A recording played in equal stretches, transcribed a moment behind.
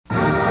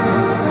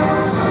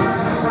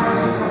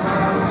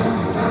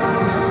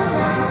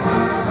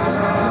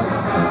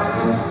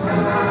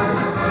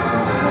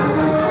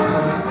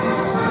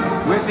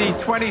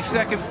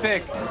22nd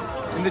pick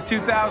in the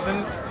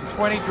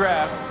 2020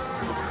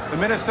 draft, the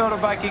Minnesota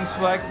Vikings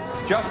select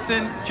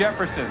Justin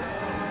Jefferson,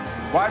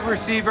 wide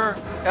receiver,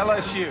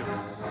 LSU.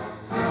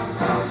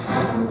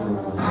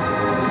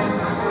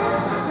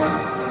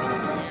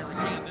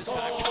 This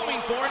time coming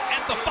for it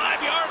at the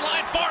 5-yard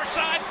line, far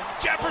side.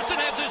 Jefferson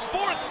has his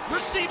 4th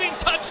receiving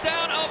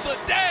touchdown of the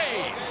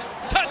day.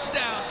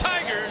 Touchdown,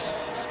 Tigers.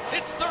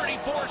 It's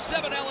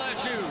 34-7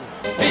 LSU.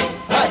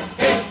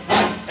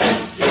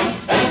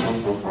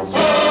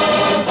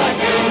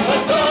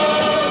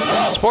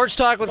 Sports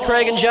Talk with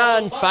Craig and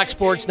John, Fox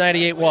Sports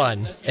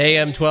 98.1,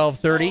 AM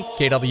 1230,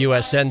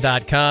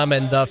 KWSN.com,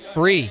 and the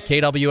free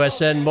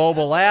KWSN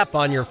mobile app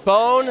on your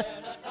phone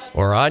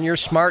or on your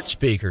smart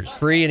speakers.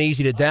 Free and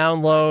easy to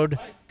download.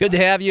 Good to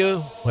have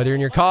you, whether you're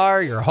in your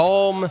car, your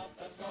home.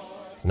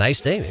 It's a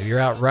nice day. Maybe you're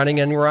out running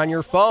and we're on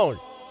your phone.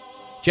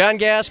 John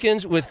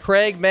Gaskins with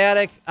Craig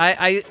Maddock.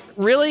 I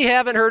really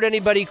haven't heard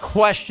anybody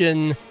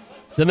question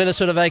the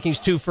Minnesota Vikings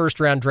 2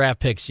 first-round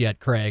draft picks yet,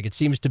 Craig. It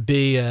seems to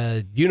be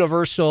a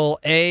universal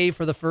A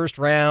for the first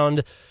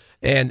round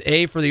and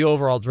A for the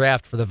overall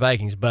draft for the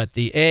Vikings. But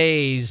the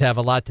A's have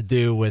a lot to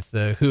do with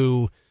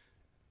who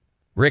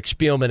Rick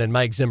Spielman and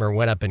Mike Zimmer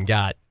went up and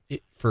got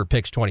for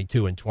picks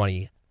 22 and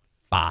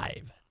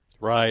 25.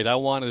 Right. I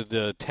wanted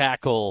a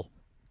tackle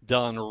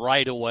done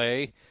right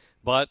away,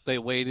 but they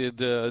waited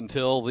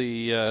until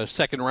the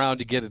second round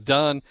to get it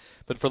done.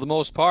 But for the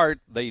most part,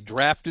 they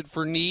drafted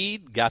for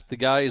need, got the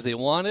guys they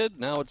wanted.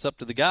 Now it's up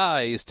to the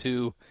guys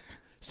to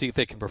see if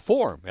they can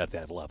perform at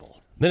that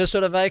level.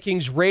 Minnesota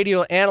Vikings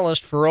radio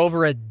analyst for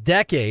over a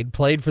decade,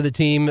 played for the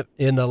team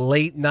in the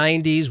late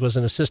 90s, was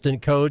an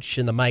assistant coach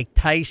in the Mike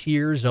Tice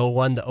years,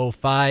 01 to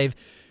 05.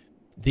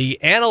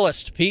 The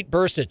analyst, Pete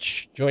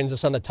Bursich, joins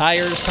us on the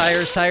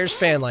Tires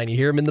fan line. You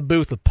hear him in the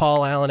booth with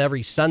Paul Allen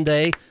every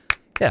Sunday.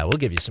 Yeah, we'll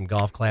give you some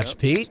golf claps,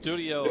 Pete.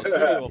 Studio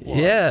applause.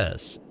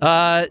 Yes.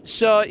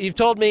 So you've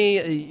told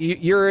me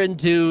you're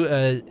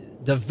into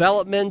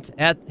development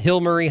at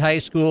Hill Murray High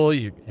School.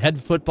 You're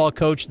head football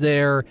coach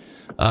there,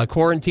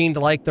 quarantined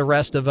like the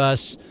rest of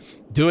us,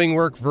 doing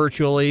work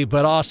virtually,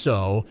 but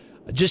also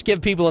just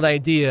give people an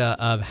idea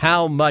of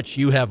how much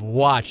you have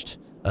watched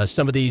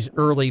some of these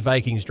early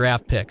Vikings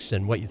draft picks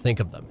and what you think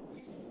of them.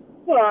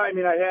 Well, I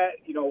mean, I had,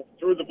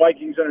 through the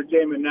Vikings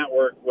Entertainment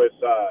Network with,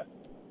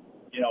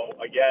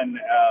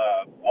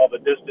 all the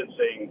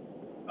distancing,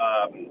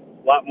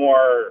 a lot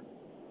more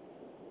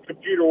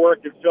computer work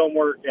and film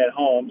work at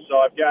home. So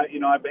I've got,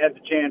 I've had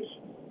the chance,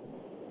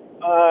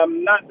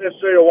 not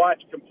necessarily to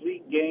watch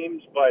complete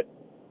games, but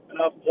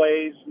enough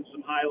plays and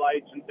some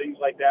highlights and things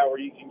like that where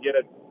you can get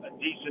a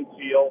decent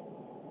feel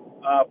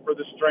for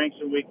the strengths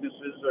and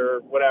weaknesses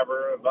or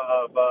whatever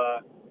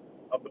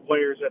of the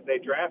players that they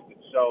drafted.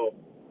 So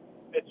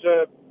it's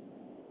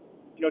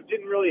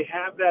didn't really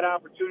have that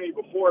opportunity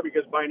before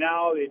because by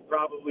now they'd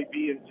probably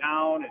be in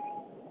town and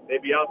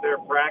they'd be out there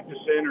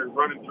practicing or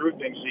running through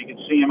things so you can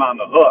see them on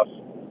the hoof.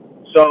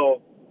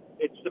 So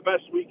it's the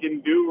best we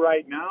can do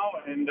right now,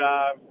 and,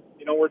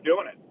 we're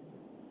doing it.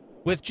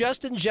 With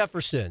Justin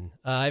Jefferson,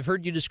 I've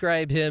heard you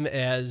describe him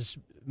as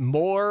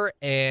more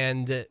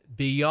and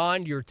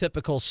beyond your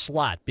typical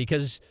slot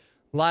because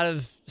a lot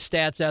of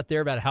stats out there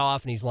about how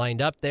often he's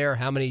lined up there,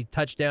 how many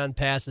touchdown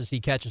passes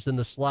he catches in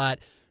the slot.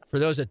 For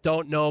those that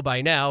don't know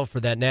by now, for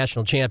that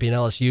national champion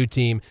LSU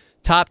team,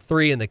 top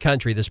 3 in the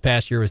country this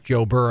past year with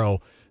Joe Burrow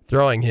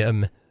throwing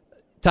him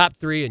top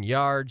 3 in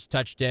yards,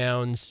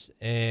 touchdowns,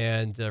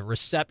 and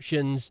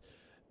receptions.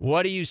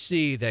 What do you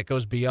see that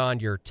goes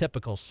beyond your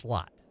typical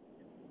slot?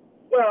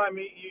 Well, I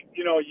mean,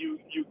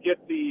 you get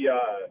the,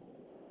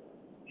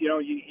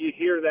 you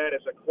hear that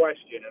as a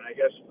question, and I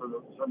guess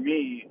for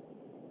me,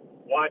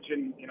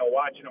 watching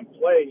him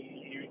play,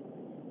 he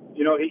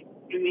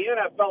in the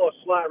NFL, a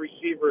slot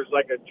receiver is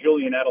like a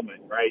Julian Edelman,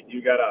 right? You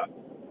got a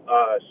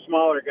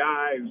smaller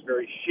guy who's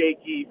very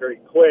shaky, very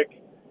quick,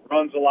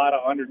 runs a lot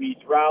of underneath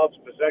routes,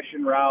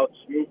 possession routes,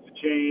 move the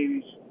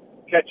chains,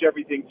 catch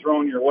everything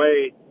thrown your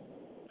way.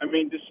 I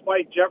mean,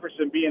 despite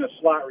Jefferson being a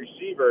slot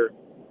receiver,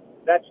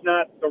 that's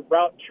not the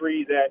route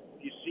tree that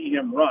you see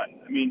him run.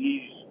 I mean,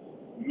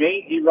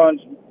 he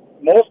runs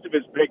most of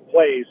his big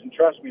plays, and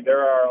trust me,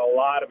 there are a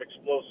lot of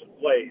explosive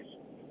plays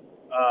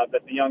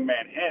that the young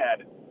man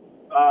had.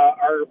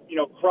 Are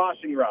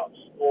crossing routes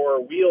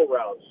or wheel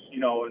routes,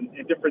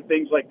 and different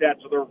things like that.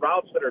 So they're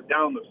routes that are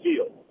down the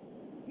field.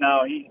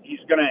 Now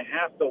he's going to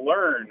have to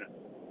learn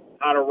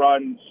how to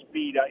run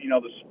speed,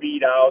 the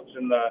speed outs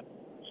and the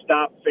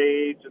stop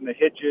fades and the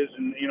hitches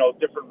and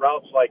different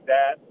routes like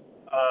that.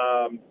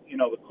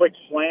 The quick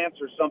slants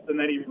or something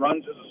that he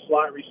runs as a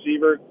slot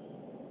receiver.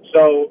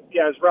 So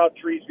yeah, his route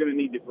tree is going to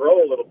need to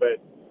grow a little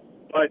bit,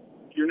 but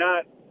you're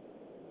not.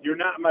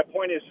 My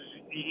point is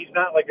he's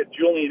not like a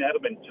Julian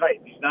Edelman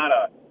type.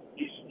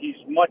 He's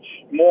much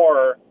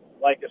more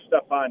like a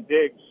Stephon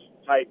Diggs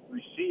type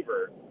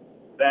receiver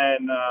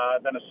than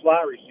a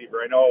slot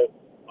receiver. I know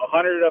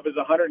 100 of his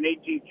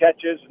 118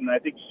 catches and I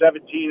think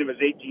 17 of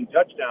his 18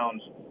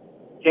 touchdowns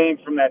came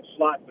from that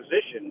slot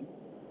position.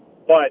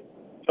 But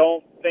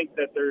don't think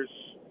that there's,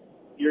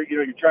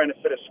 you're trying to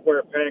fit a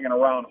square peg in a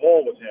round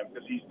hole with him,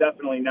 because he's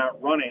definitely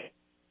not running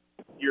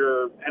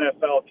your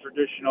NFL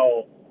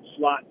traditional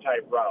slot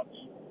type routes.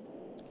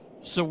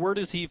 So where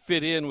does he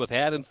fit in with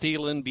Adam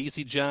Thielen,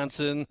 B.C.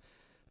 Johnson,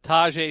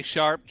 Tajay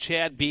Sharp,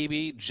 Chad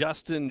Beebe,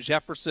 Justin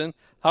Jefferson?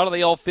 How do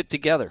they all fit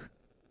together?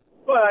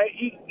 Well,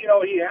 he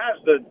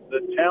has the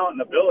talent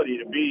and ability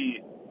to be,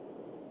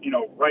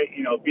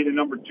 be the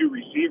number 2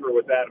 receiver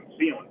with Adam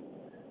Thielen.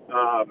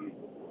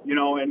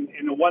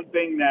 And the one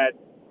thing that,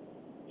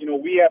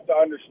 we have to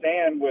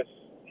understand with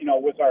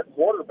our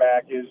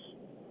quarterback is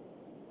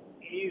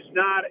he's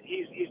not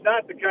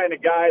the kind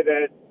of guy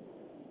that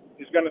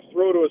is going to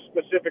throw to a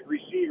specific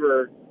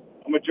receiver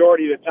a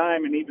majority of the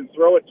time and even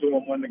throw it to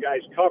him when the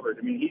guy's covered.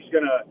 I mean, he's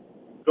going to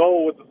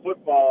go with the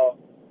football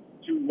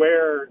to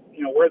where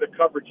the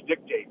coverage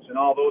dictates and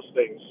all those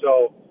things.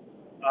 So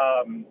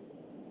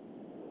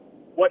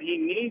what he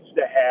needs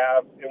to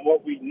have and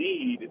what we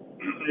need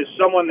is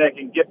someone that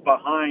can get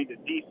behind a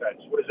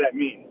defense. What does that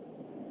mean?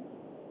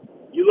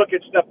 You look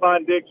at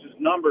Stephon Diggs'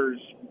 numbers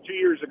from 2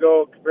 years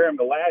ago, compare him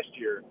to last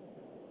year.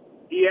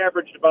 He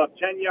averaged about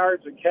 10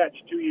 yards a catch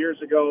 2 years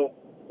ago.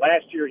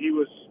 Last year he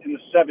was in the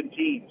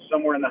 17s,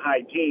 somewhere in the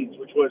high teens,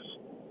 which was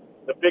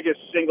the biggest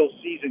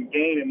single-season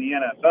gain in the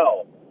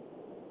NFL.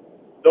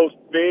 Those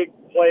big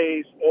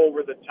plays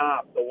over the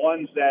top, the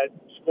ones that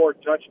score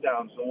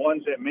touchdowns, the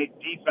ones that make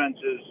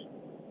defenses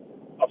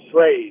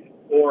afraid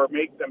or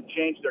make them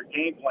change their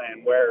game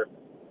plan, where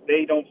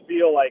they don't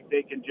feel like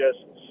they can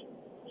just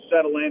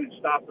settle in and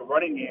stop the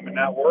running game and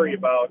not worry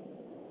about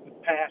the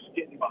pass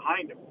getting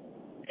behind them.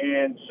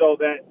 And so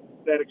that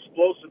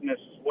explosiveness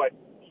is what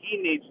he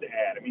needs to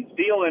add. I mean,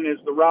 Thielen is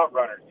the route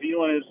runner.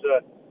 Thielen is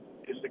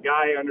the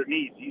guy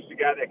underneath. He's the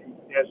guy that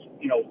has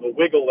the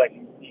wiggle that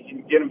he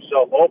can get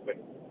himself open.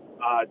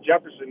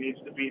 Jefferson needs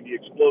to be the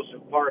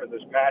explosive part of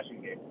this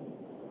passing game.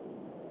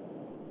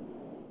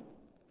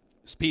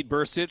 Speed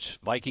Burstich,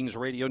 Vikings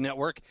Radio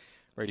Network,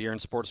 right here in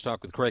Sports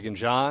Talk with Craig and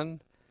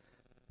John.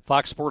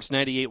 Fox Sports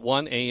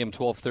 98.1, AM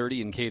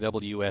 1230, and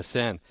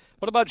KWSN.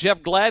 What about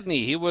Jeff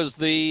Gladney? He was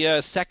the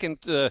second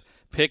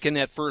pick in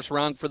that first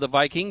round for the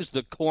Vikings,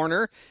 the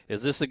corner.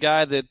 Is this a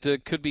guy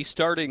that could be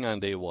starting on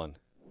day one?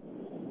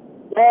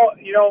 Well,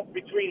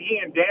 between he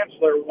and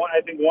Dantzler,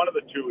 I think one of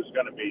the two is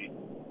going to be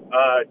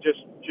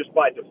just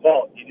by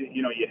default.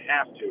 You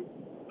have to.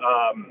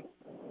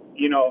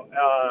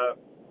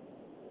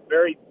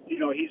 Very.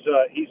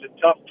 He's a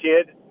tough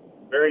kid,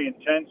 very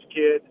intense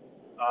kid,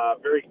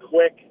 very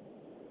quick.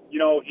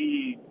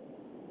 He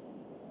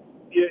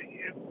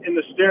in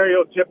the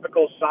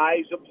stereotypical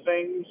size of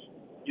things,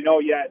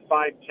 at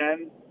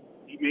 5'10",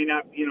 he may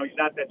not, he's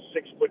not that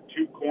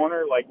 6'2"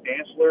 corner like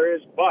Dantzler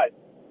is, but,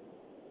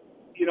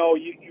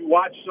 you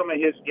watch some of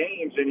his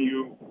games and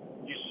you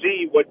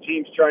see what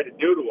teams try to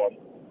do to him.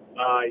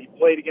 He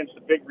played against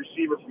a big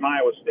receiver from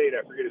Iowa State.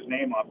 I forget his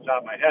name off the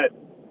top of my head.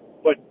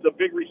 But the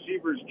big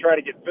receivers try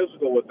to get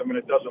physical with him, and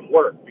it doesn't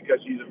work because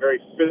he's a very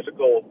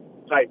physical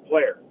type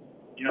player.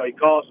 He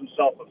calls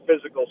himself a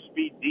physical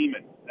speed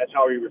demon. That's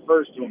how he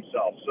refers to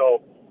himself.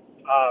 So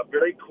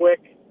very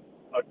quick,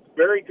 a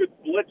very good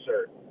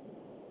blitzer.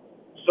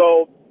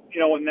 So,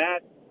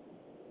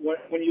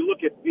 when you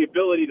look at the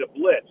ability to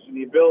blitz and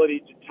the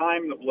ability to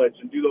time the blitz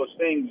and do those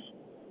things,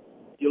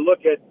 you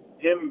look at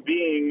him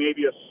being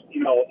maybe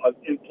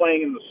in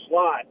playing in the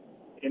slot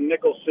in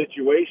nickel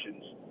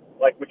situations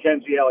like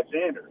Mackenzie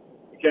Alexander.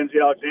 Mackenzie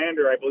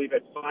Alexander, I believe,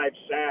 had 5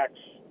 sacks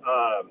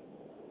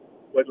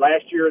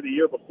last year or the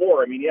year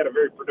before. I mean, he had a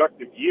very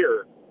productive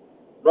year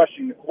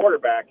rushing the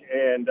quarterback,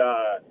 and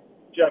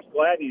Jeff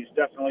Gladney is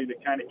definitely the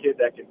kind of kid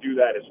that can do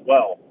that as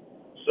well.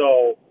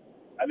 So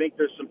I think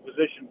there's some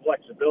position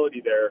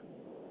flexibility there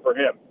for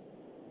him.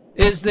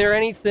 Is there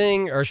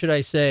anything, or should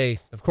I say,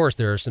 of course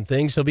there are some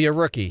things, he'll be a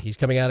rookie. He's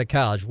coming out of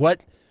college. What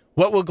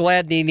will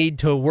Gladney need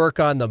to work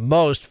on the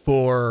most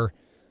for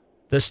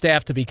the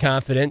staff to be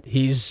confident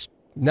he's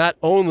not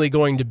only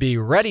going to be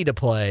ready to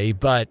play,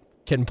 but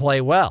can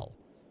play well?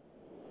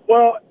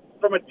 Well,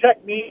 from a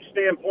technique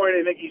standpoint,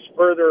 I think he's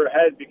further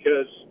ahead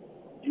because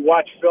you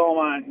watch film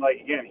on,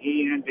 again,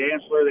 he and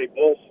Dantzler, they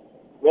both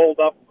rolled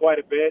up quite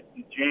a bit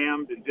and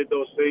jammed and did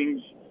those things.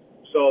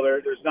 So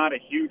there's not a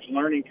huge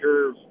learning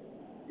curve.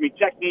 I mean,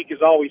 technique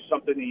is always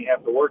something that you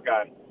have to work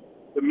on.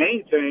 The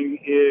main thing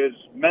is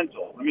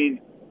mental. I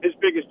mean, his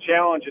biggest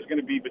challenge is going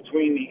to be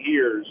between the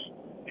ears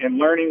and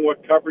learning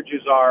what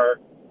coverages are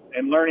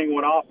and learning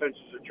what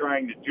offenses are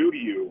trying to do to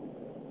you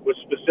with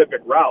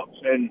specific routes.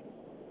 And,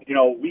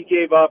 we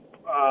gave up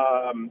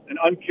an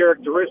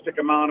uncharacteristic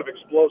amount of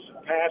explosive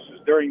passes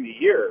during the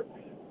year.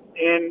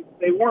 And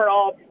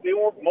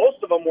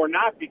most of them were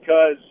not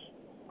because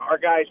our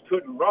guys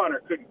couldn't run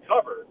or couldn't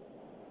cover.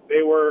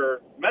 They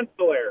were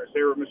mental errors.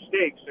 They were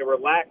mistakes. They were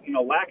lack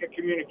of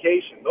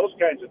communication, those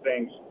kinds of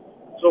things.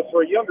 So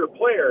for a younger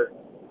player,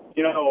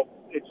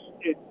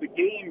 the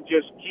game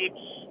just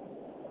keeps,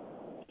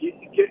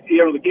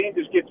 the game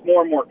just gets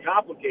more and more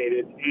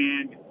complicated,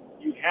 and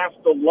you have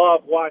to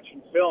love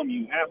watching film.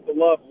 You have to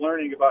love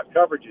learning about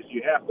coverages.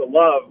 You have to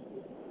love,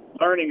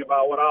 learning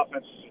about what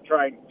offenses are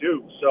trying to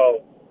do.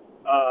 So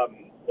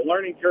the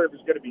learning curve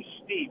is going to be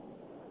steep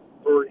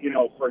for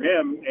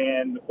him,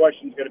 and the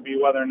question is going to be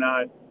whether or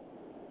not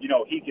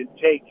he can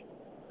take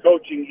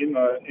coaching in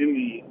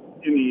the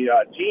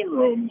team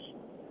rooms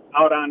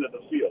out onto the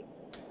field.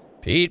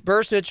 Pete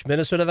Bercich,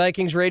 Minnesota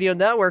Vikings Radio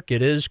Network.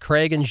 It is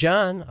Craig and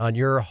John on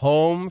your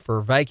home for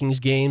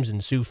Vikings games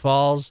in Sioux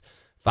Falls.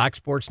 Fox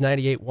Sports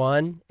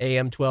 98.1,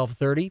 AM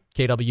 1230,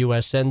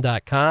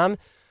 KWSN.com.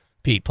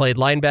 Pete played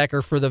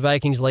linebacker for the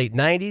Vikings late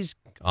 90s,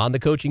 on the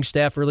coaching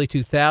staff early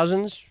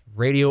 2000s,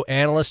 radio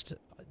analyst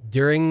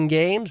during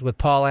games with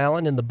Paul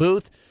Allen in the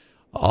booth,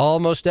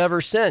 almost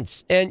ever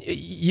since. And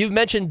you've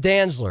mentioned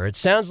Dantzler. It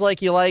sounds like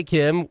you like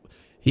him.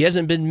 He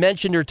hasn't been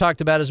mentioned or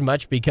talked about as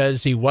much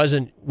because he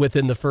wasn't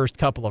within the first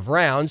couple of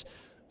rounds.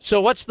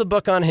 So what's the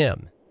book on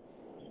him?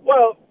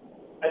 Well,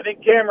 I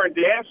think Cameron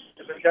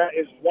Dantzler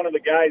is one of the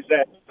guys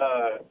that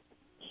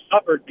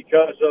suffered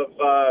because of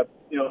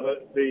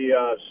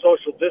the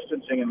social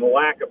distancing and the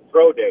lack of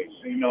pro days.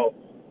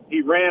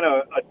 He ran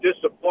a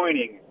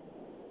disappointing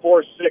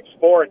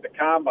 4.64 at the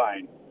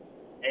combine,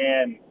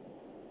 and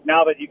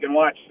now that you can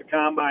watch the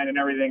combine and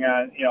everything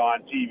on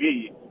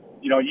TV,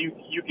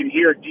 you can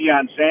hear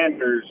Deion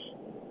Sanders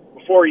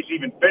before he's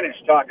even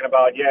finished talking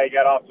about, he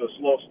got off to a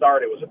slow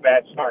start. It was a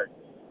bad start.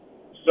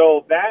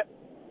 So that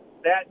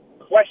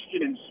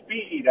question in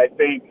speed, I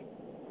think,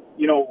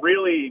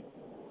 really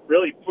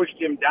pushed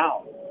him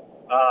down.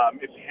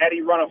 Had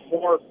he run a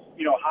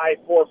high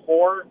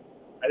 4.4,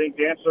 I think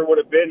Dantzler would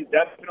have been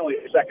definitely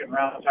a second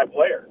round type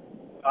player.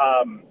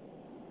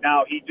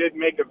 Now he did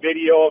make a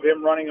video of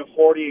him running a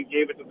 40 and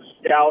gave it to the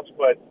scouts,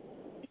 but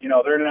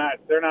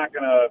they're not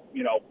going to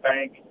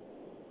bank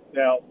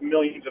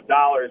millions of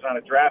dollars on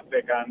a draft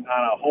pick on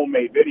a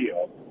homemade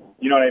video.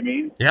 You know what I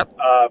mean? Yep.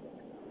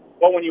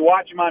 But when you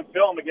watch him on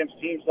film against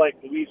teams like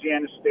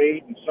Louisiana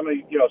State and some of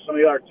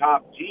the other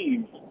top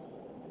teams,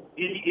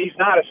 he's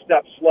not a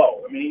step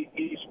slow. I mean,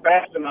 he's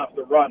fast enough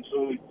to run.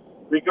 So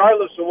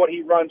regardless of what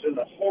he runs in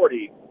the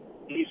 40,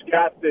 he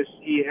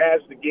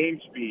has the game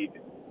speed.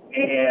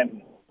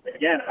 And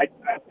again, I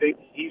think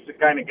he's the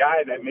kind of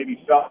guy that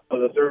maybe fell to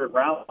the third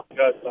round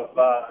because of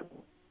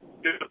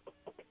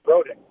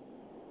Broding.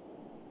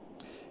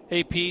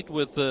 Hey, Pete,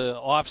 with the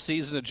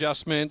off-season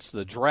adjustments,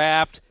 the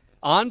draft,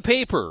 on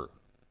paper,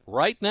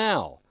 right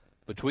now,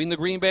 between the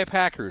Green Bay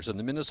Packers and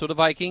the Minnesota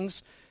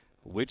Vikings,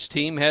 which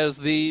team has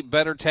the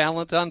better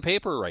talent on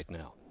paper right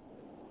now?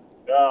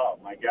 Oh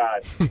my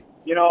God!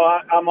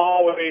 I'm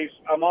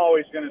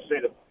always going to say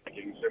the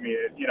Vikings. I mean,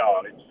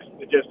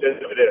 it just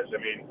is what it is. I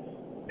mean,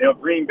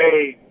 Green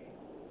Bay,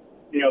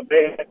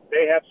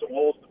 they have some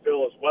holes to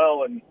fill as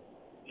well, and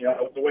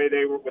with the way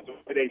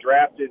they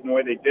drafted and the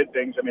way they did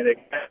things, I mean, they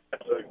got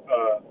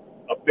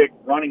a big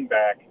running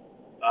back,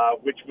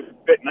 which would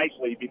fit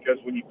nicely because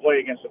when you play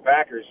against the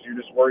Packers, you're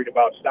just worried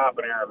about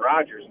stopping Aaron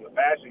Rodgers in the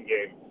passing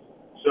game.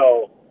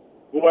 So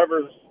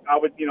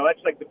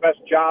that's like the best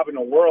job in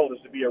the world is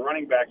to be a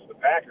running back to the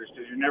Packers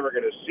because you're never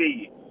going to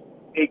see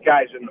 8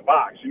 guys in the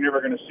box. You're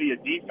never going to see a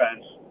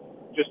defense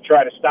just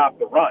try to stop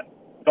the run.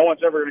 No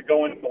one's ever going to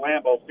go into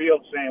Lambeau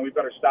Field saying we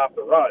better stop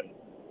the run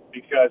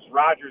because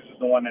Rodgers is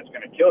the one that's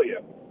going to kill you.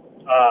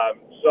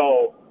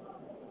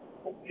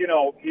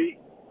 He,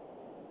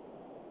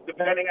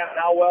 depending on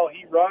how well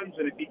he runs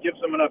and if he gives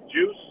them enough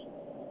juice,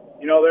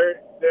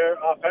 they're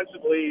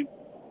offensively,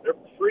 they're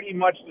pretty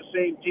much the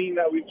same team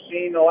that we've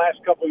seen the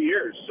last couple of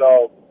years.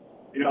 So,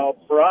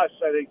 for us,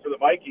 I think for the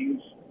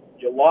Vikings,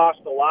 you lost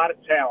a lot of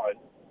talent.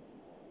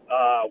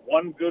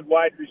 One good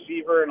wide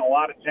receiver and a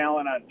lot of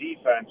talent on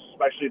defense,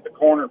 especially at the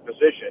corner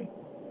position.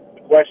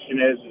 The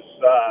question is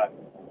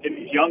can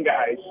these young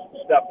guys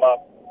step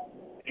up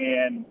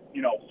and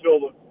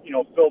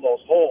fill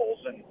those holes?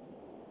 And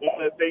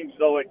one of the things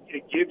though it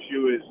gives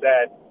you is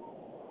that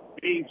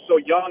being so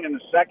young in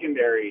the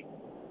secondary,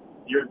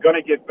 you're going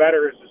to get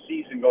better as the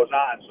season goes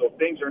on. So if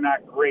things are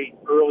not great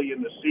early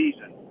in the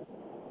season,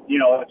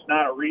 it's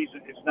not a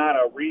reason. It's not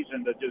a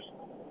reason to just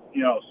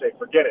say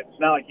forget it. It's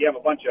not like you have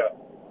a bunch of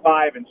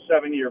 5 and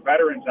 7 year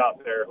veterans out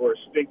there who are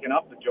stinking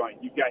up the joint.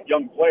 You've got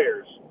young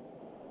players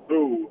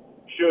who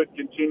should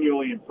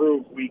continually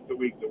improve week to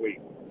week to week.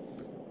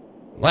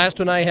 Last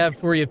one I have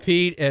for you,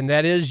 Pete, and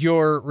that is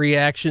your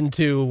reaction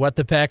to what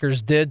the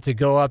Packers did to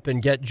go up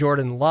and get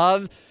Jordan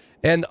Love.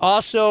 And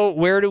also,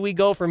 where do we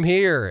go from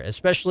here,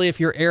 especially if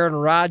you're Aaron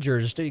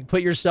Rodgers? To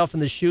put yourself in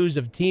the shoes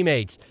of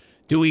teammates.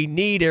 Do we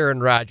need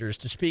Aaron Rodgers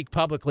to speak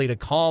publicly to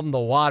calm the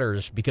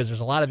waters? Because there's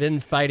a lot of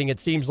infighting, it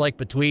seems like,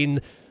 between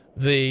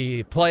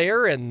the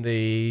player and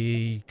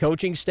the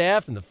coaching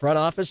staff and the front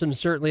office, and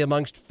certainly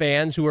amongst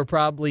fans who are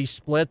probably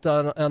split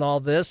on all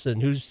this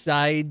and whose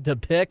side to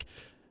pick.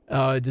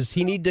 Does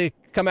he need to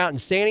come out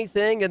and say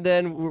anything? And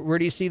then where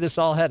do you see this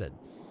all headed?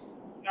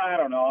 I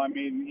don't know. I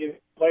mean,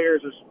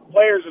 players are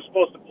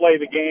supposed to play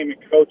the game, and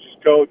coaches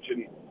coach,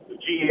 and the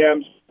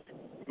GMs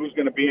who's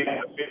going to be in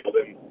the field.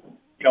 And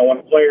when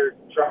a player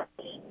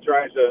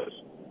tries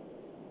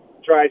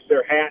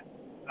their hat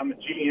on the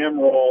GM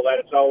role, that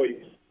it's always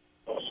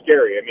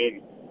scary. I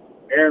mean,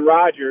 Aaron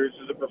Rodgers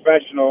is a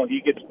professional.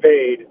 He gets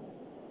paid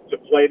to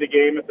play the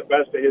game at the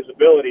best of his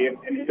ability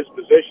in his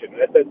position.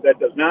 That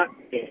does not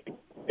mean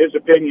his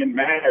opinion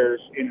matters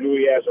in who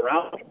he has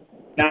around him.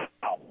 Now,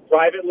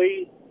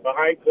 privately,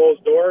 behind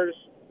closed doors,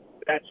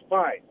 that's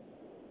fine.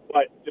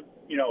 But,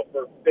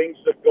 for things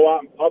to go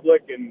out in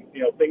public and,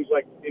 things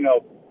like,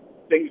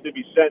 things to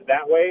be said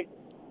that way,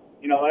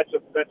 in my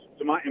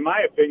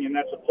opinion,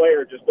 that's a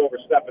player just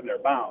overstepping their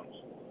bounds.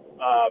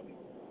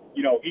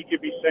 He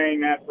could be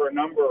saying that for a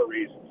number of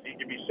reasons. He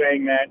could be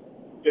saying that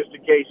just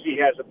in case he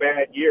has a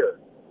bad year.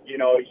 He's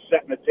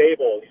setting the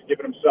table. He's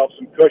giving himself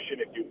some cushion,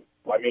 if you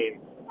will. I mean,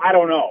 I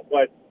don't know.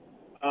 But,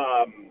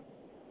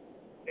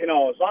 as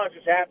long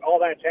as all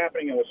that's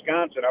happening in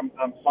Wisconsin,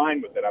 I'm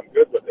fine with it. I'm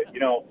good with it.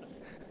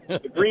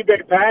 The Green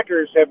Bay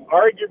Packers have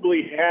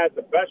arguably had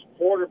the best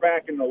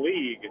quarterback in the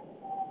league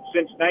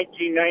since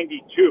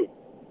 1992.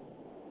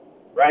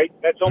 Right?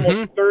 That's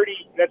almost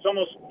 30. That's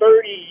almost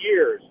 30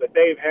 years that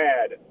they've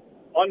had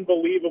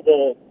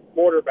unbelievable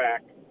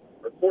quarterback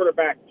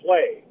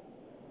play.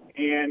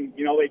 And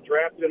they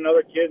drafted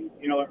another kid,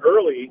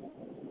 early.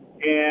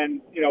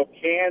 And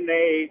can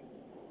they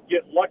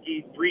get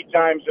lucky 3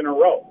 times in a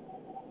row?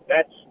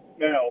 That's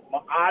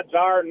odds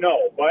are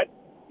no, but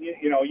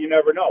you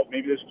never know.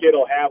 Maybe this kid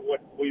will have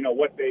what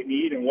they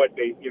need and what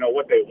they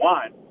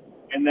want,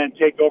 and then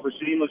take over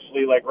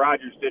seamlessly like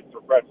Rodgers did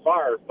for Brett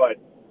Favre. But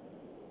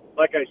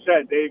like I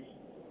said,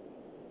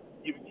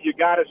 you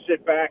got to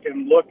sit back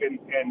and look and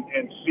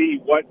see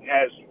what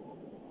has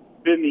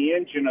been the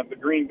engine of the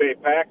Green Bay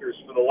Packers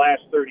for the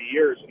last 30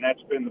 years, and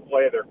that's been the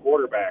play of their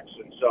quarterbacks.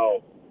 And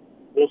so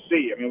we'll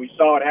see. I mean, we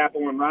saw it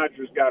happen when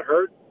Rodgers got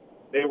hurt.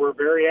 They were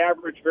very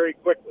average very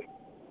quickly.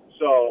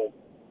 So,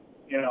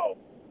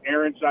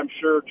 Aaron's, I'm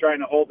sure,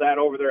 trying to hold that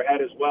over their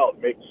head as well.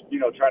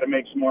 Try to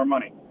make some more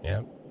money.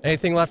 Yeah.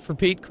 Anything left for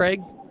Pete,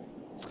 Craig?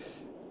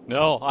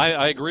 No,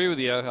 I agree with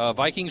you.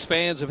 Vikings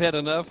fans have had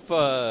enough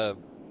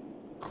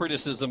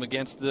criticism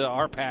against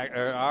our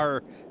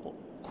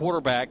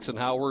quarterbacks and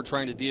how we're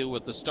trying to deal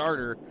with the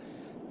starter.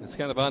 It's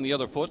kind of on the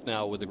other foot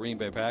now with the Green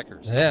Bay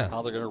Packers. Yeah.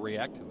 How they're going to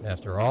react to it.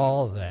 After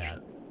all that.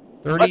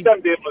 Let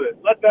them deal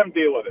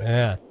with it.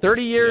 Yeah,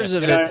 30 years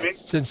of it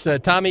since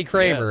Tommy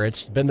Kramer.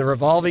 Yes. It's been the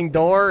revolving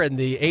door and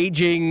the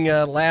aging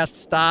last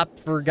stop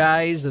for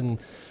guys. And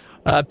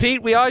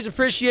Pete, we always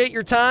appreciate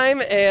your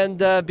time,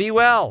 and be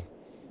well.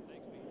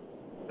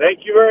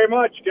 Thank you very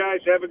much, guys.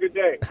 Have a good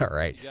day. All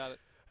right. You got it.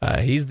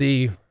 He's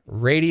the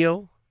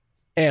radio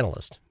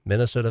analyst,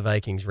 Minnesota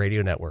Vikings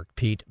Radio Network,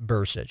 Pete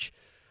Bercich.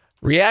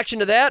 Reaction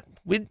to that,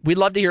 we'd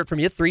love to hear it from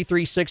you.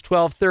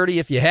 336-1230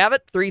 if you have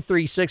it.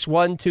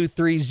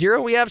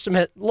 336-1230. We have some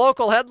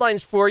local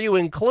headlines for you,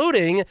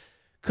 including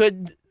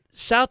could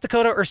South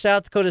Dakota or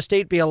South Dakota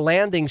State be a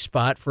landing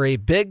spot for a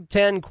Big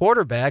Ten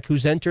quarterback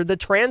who's entered the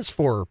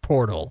transfer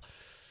portal?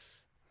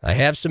 I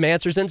have some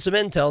answers and some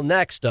intel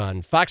next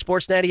on Fox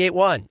Sports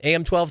 98.1,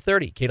 AM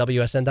 1230,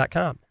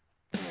 KWSN.com.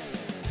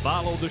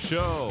 Follow the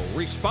show,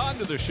 respond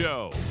to the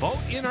show,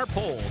 vote in our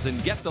polls,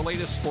 and get the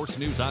latest sports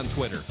news on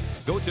Twitter.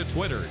 Go to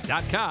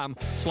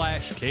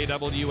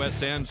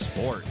twitter.com/KWSN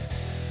Sports.